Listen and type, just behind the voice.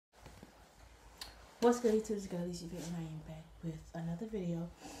What's good, YouTube? It's girl Alicia and I am back with another video.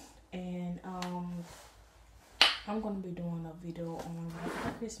 And I'm gonna be doing a video on what I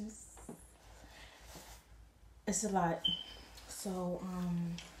got for Christmas. It's a lot. So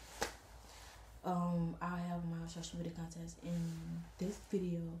I have my social media contest in this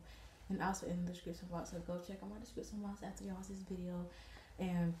video and also in the description box. So go check out my description box after y'all see this video.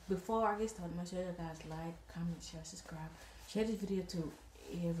 And before I get started, make sure you guys like, comment, share, subscribe, share this video to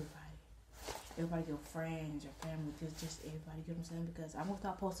everybody, your friends, your family, just everybody, you know what I'm saying? Because I'm gonna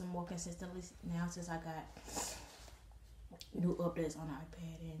start posting more consistently now since I got new updates on the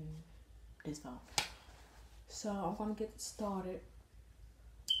iPad and this phone. So I'm gonna get started,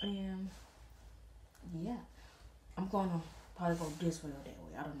 and yeah, I'm gonna probably go this way or that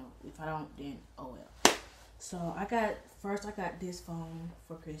way. I don't know. If I don't, then oh well. So I got this phone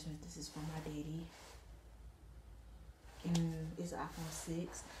for Christmas. This is from my daddy, and it's an iPhone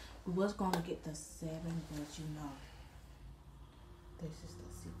 6. We was gonna get the 7, but you know, this is the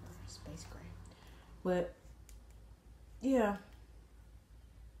super space gray. But yeah,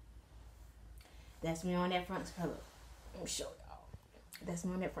 that's me on that front screen. Let me show y'all. That's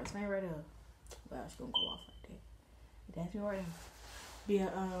me on that front screen right there. Well, it's gonna go off right there. That's me right there.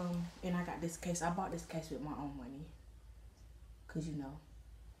 Yeah, and I got this case. I bought this case with my own money, cause you know,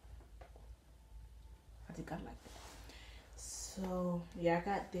 I think I like that. So yeah, I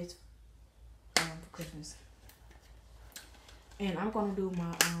got this for Christmas, and I'm gonna do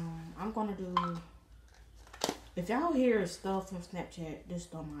my if y'all hear stuff from Snapchat,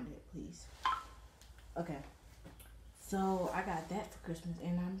 just don't mind it, please. Okay, so I got that for Christmas,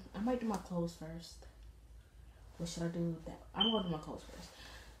 and I might do my clothes first. What should I do? That I'm gonna do my clothes first.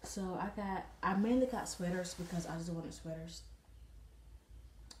 So I mainly got sweaters because I just wanted sweaters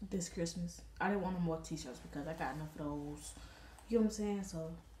this Christmas. I didn't want no more t-shirts because I got enough of those. You know what I'm saying?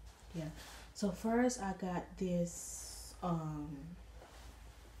 So yeah. So first I got this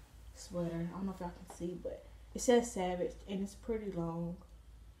sweater. I don't know if y'all can see, but it says Savage and it's pretty long.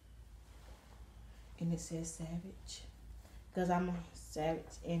 And it says Savage because I'm a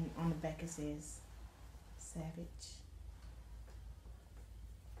Savage, and on the back it says Savage.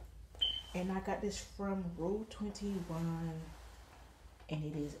 And I got this from Rule 21, and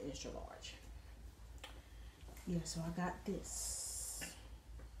it is extra large. Yeah, so I got this.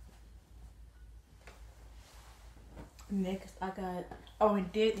 Next, I got,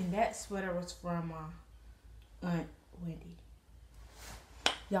 and that sweater was from my Aunt Wendy.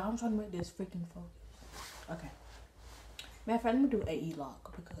 Y'all, I'm trying to make this freaking focus. Okay. Matter of fact, let me do AE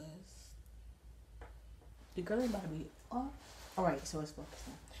lock because the girl is about to be off. Alright, so it's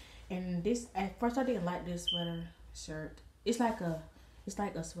focusing. And this, at first I didn't like this sweater shirt. It's like a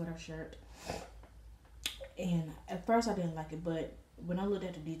sweater shirt. And at first I didn't like it, but when I looked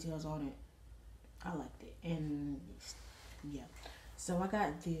at the details on it, I liked it. And yeah, so I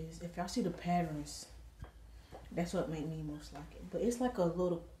got this. If y'all see the patterns, that's what made me most like it. But it's like a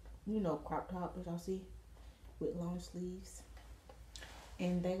little, you know, crop top, as y'all see, with long sleeves.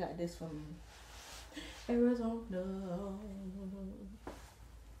 And they got this from Arizona.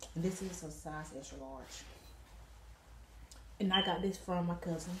 And this is a size extra large. And I got this from my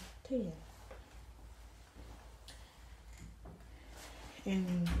cousin, Ted.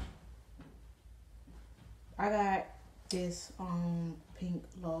 And I got this pink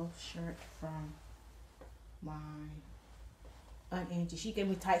love shirt from my Aunt Angie. She gave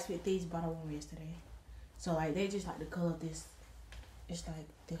me tights with these, but I wore them yesterday. So like they just like the color of this. It's like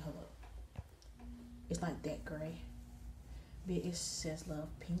the color. It's like that gray. But it says love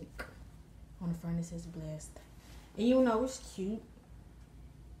pink. On the front it says blessed. And you know it's cute.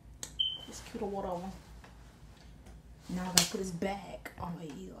 It's cute or whatever. Now I gotta put this back on my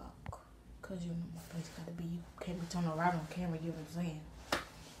e-lock. Cause you know my place gotta be, you can't be turning around on camera, you know what I'm saying?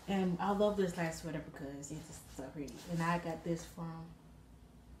 And I love this last sweater because it's just so pretty. And I got this from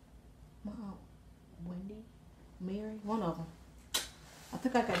my Aunt Wendy, Mary, one of them. I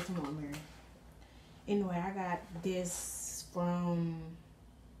think I got it from Aunt Mary. Anyway, I got this from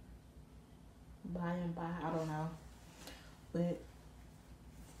By and By, I don't know. But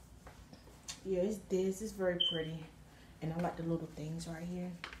yeah, it's this. It's very pretty. And I like the little things right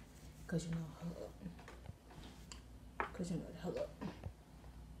here. Cause you know, hello.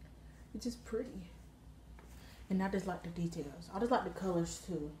 It's just pretty. And I just like the details. I just like the colors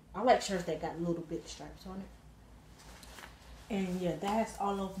too. I like shirts that got little bit stripes on it. And yeah, that's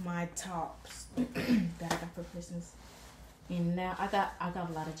all of my tops that I got for Christmas. And now I got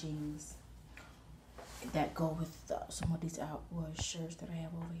a lot of jeans that go with some of these outward shirts that I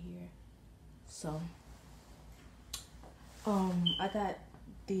have over here. So I got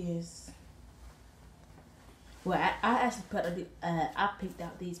this Well, I actually I picked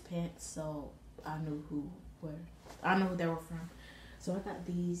out these pants, so I knew I know who they were from. So I got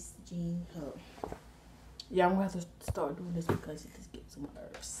these jeans. Yeah, I'm gonna have to start doing this because it just gets on my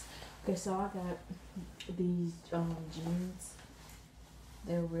nerves. Okay, so I got these jeans.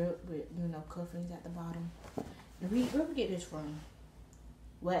 They're ripped with cuffings at the bottom. And where we get this from?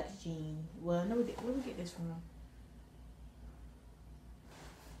 Wax jean. Well, no, where we get this from?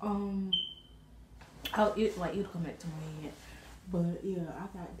 It'll come back to my head. But yeah, I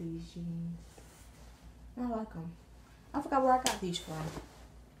got these jeans. I like them. I forgot where I got these from.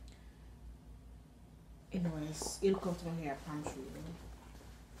 Anyways, it'll come to my head, I promise you.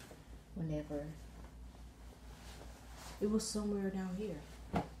 Whenever. It was somewhere down here.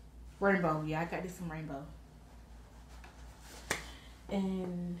 Rainbow, yeah, I got this from Rainbow.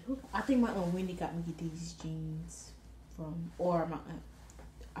 And I think my Aunt Wendy got me these jeans from, or my aunt,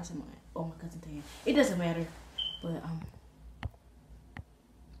 I said my aunt, or my cousin Tan. It doesn't matter, but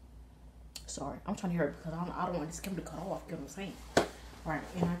sorry, I'm trying to hurry because I don't want this camera to cut off. You know what I'm saying? All right,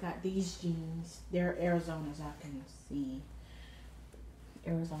 and I got these jeans. They're Arizona, as I can see.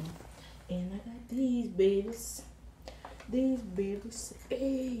 Arizona, and I got these babies. These babies,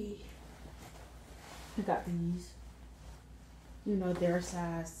 hey. I got these. They're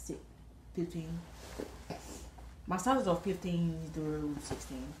size 15. My sizes are 15 through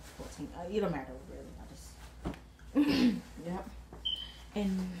 16, 14. It don't matter really. I just, yep.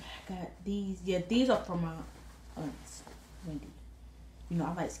 And I got these. Yeah, these are from my aunt Wendy.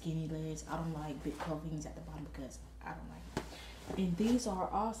 I like skinny legs. I don't like big cuffings at the bottom because I don't like it. And these are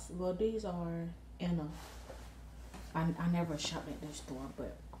also, well, these are Anna. I never shopped at this store,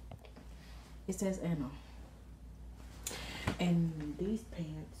 but it says Anna. And these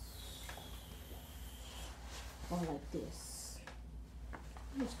pants are like this.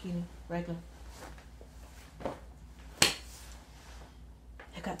 They're skinny, regular. I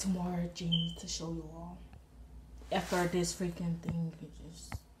got two more jeans to show you all. After this freaking thing,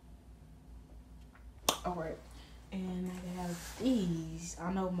 alright. And I have these.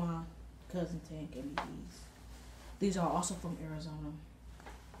 I know my cousin Tan gave me these. These are also from Arizona.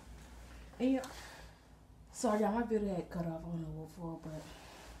 And yeah. Sorry, y'all, my video had cut off. I don't know what for, but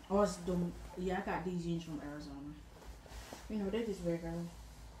I was doing. Yeah, I got these jeans from Arizona. They're just regular.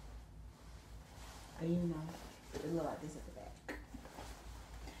 And they look like this at the back.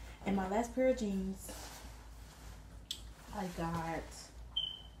 And my last pair of jeans, I got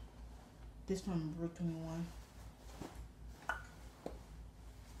this from Route 21.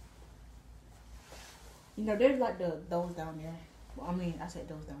 There's like those down there. Well, I mean, I said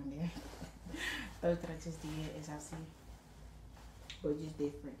those down there. Those that I just did, as I see, but just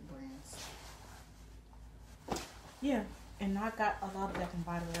different brands. Yeah, and I got a lot of Bath and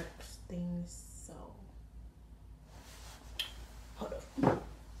Body Works things. So hold up.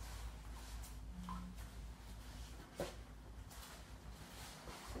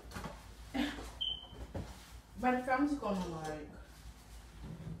 But if I'm just gonna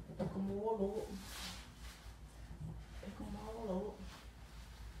pick them all up.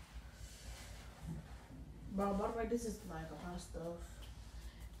 Bro, by the way, this is like a lot of stuff.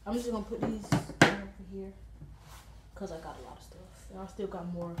 I'm just gonna put these over here because I got a lot of stuff. I still got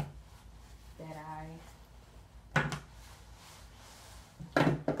more that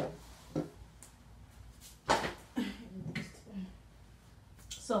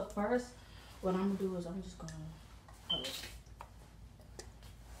So first, what I'm gonna do is I'm just gonna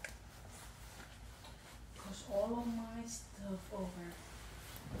push all of my stuff over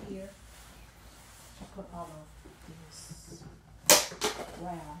here. Put all of this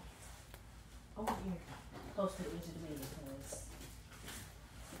over here, close to the edge of the bed,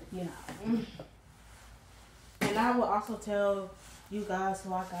 because And I will also tell you guys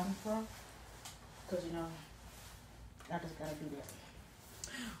who I got them from, because I just gotta do that.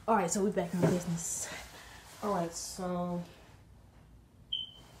 All right, so we back on business. All right, so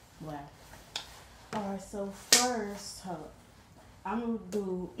All right, so first, I'm gonna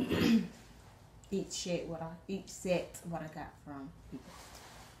do. Each set what I got from people.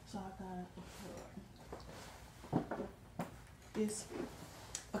 So I got this.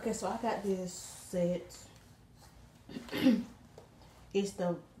 Okay, so I got this set. It's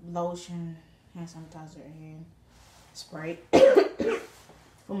the lotion, hand sanitizer, and spray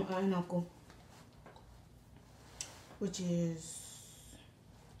from my aunt and uncle, which is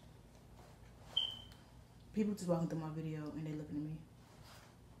people just walking through my video and they looking at me.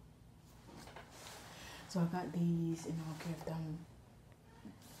 So I got these, and I don't care if them.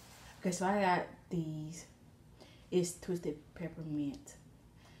 Okay, so I got these. It's Twisted Peppermint,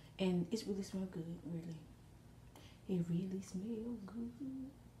 and it's really smell good, really. It really smells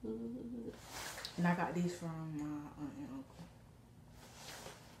good. And I got these from my aunt and uncle.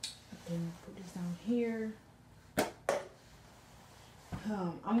 Okay, put this down here.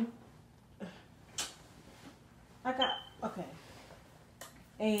 Okay.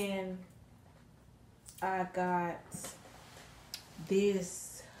 And I got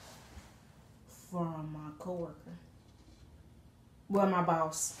this from my coworker. Well, my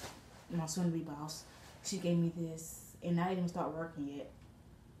boss, my soon-to-be boss. She gave me this, and I didn't even start working yet.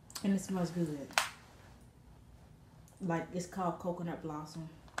 And it smells good. Like, it's called Coconut Blossom.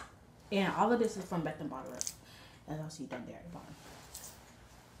 And all of this is from Bath and Body Works. As I see down there at the bottom.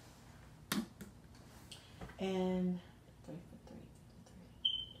 And 3 for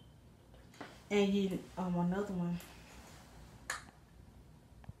 3. And you another one.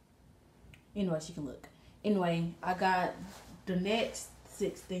 Anyway, she can look. Anyway, I got the next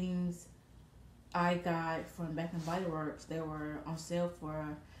 6 things I got from Bath and Body Works. They were on sale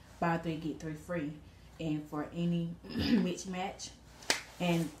for buy 3 get 3 free, and for any mix match.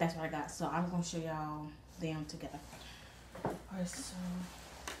 And that's what I got. So I'm gonna show y'all them together. Alright, so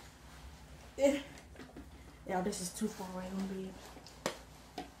yeah, this is too far away on me.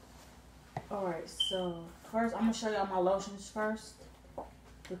 Alright, so first I'm gonna show y'all my lotions first,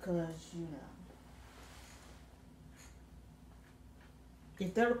 because you know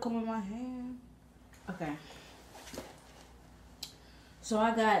if that'll come in my hand. Okay. So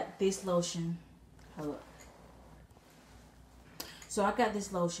I got this lotion. Hold up. So I got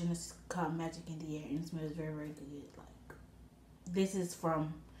this lotion. It's called Magic in the Air, and it smells very, very good. Like, this is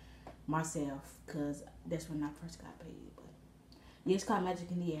from myself, because that's when I first got paid. But yeah, it's called Magic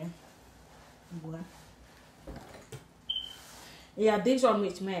in the Air. What? Yeah, these are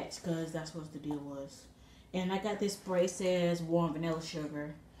mixed match, because that's what the deal was. And I got this spray. It says warm vanilla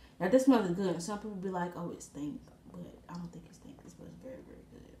sugar. Now this smells good. And some people be like, oh, it stinks. But I don't think it stinks. It smells very, very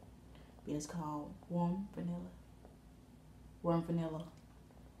good. But it's called warm vanilla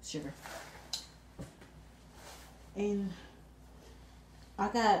sugar. And I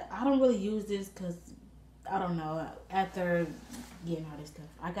don't really use this because I don't know, after getting all this stuff.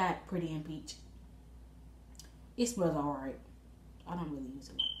 I got Pretty and Peach. It smells alright. I don't really use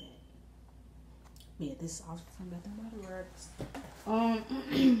it like that. But yeah, this is also from Bath and Body Works.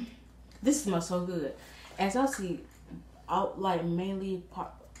 This smells so good. As I see, like mainly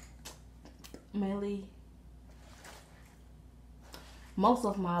most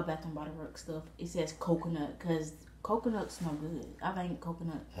of my Bath and Body Works stuff, it says coconut, because coconut smell good. I think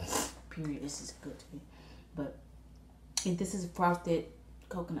coconut, period, this is good to me. But and this is frosted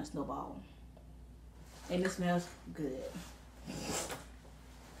coconut snowball, and it smells good.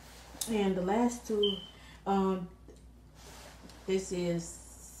 And the last two, this is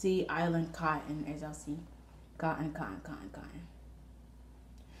Sea Island Cotton, as y'all see, cotton.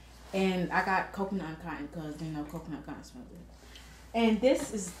 And I got coconut and cotton because you know coconut cotton smells good. And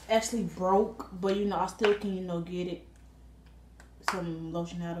this is actually broke, but you know I still can get it some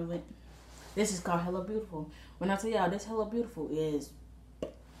lotion out of it. This is called Hello Beautiful. When I tell y'all this Hello Beautiful it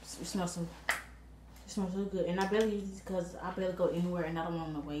smells so good. And I barely use this because I barely go anywhere and I don't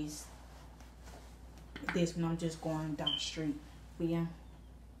want to waste this when I'm just going down the street. But yeah,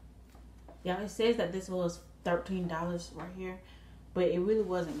 it says that this was $13 right here, but it really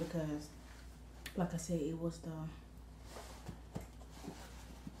wasn't, because like I said, it was the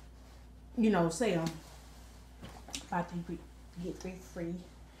sale. Buy 3 get 3 free.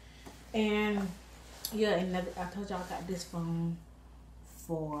 And yeah, and I told y'all I got this phone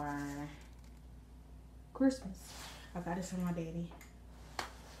for Christmas. I got this from my daddy.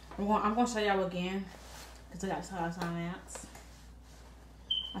 I'm gonna show y'all again because I got to show y'all something else.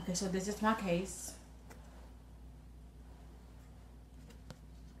 Okay, so this is my case.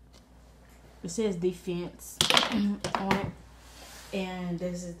 It says Defense on it. And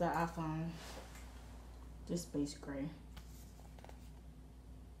this is the iPhone. Just space gray.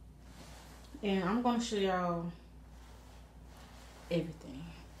 And I'm gonna show y'all everything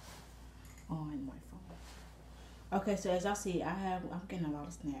on my phone. Okay, so as y'all see, I'm getting a lot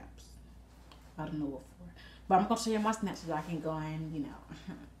of snaps. I don't know what for. But I'm gonna show you my snaps so I can go and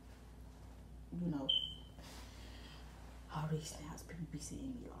all these snaps people be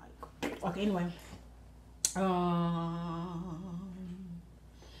seeing me like. Okay, anyway.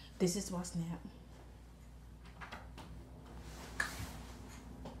 This is my snap.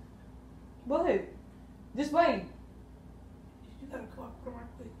 What? Just wait. You gotta come right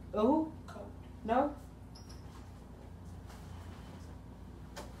quick. Oh? No?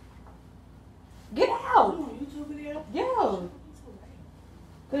 Get out! Oh, YouTube video? Yeah.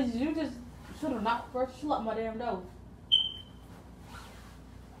 Cause you just should have knocked first. You locked my damn door.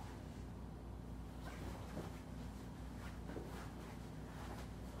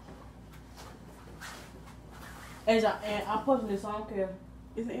 And I'm posting this, so I don't care.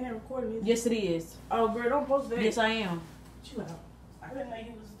 Is it in that recording? Yes, it is. Oh, girl, don't post that. Yes, I am. Chill out. I didn't know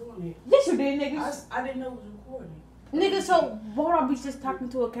you was doing it. Yes, you did, niggas. I didn't know it was recording. Nigga, so why would I be just talking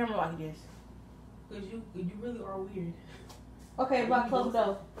to a camera like this? Because you really are weird. Okay, but close the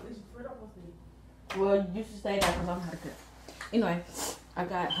door. Well, you should stay there because I'm not good. Anyway, I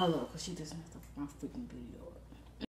got hello because she doesn't have my freaking video up.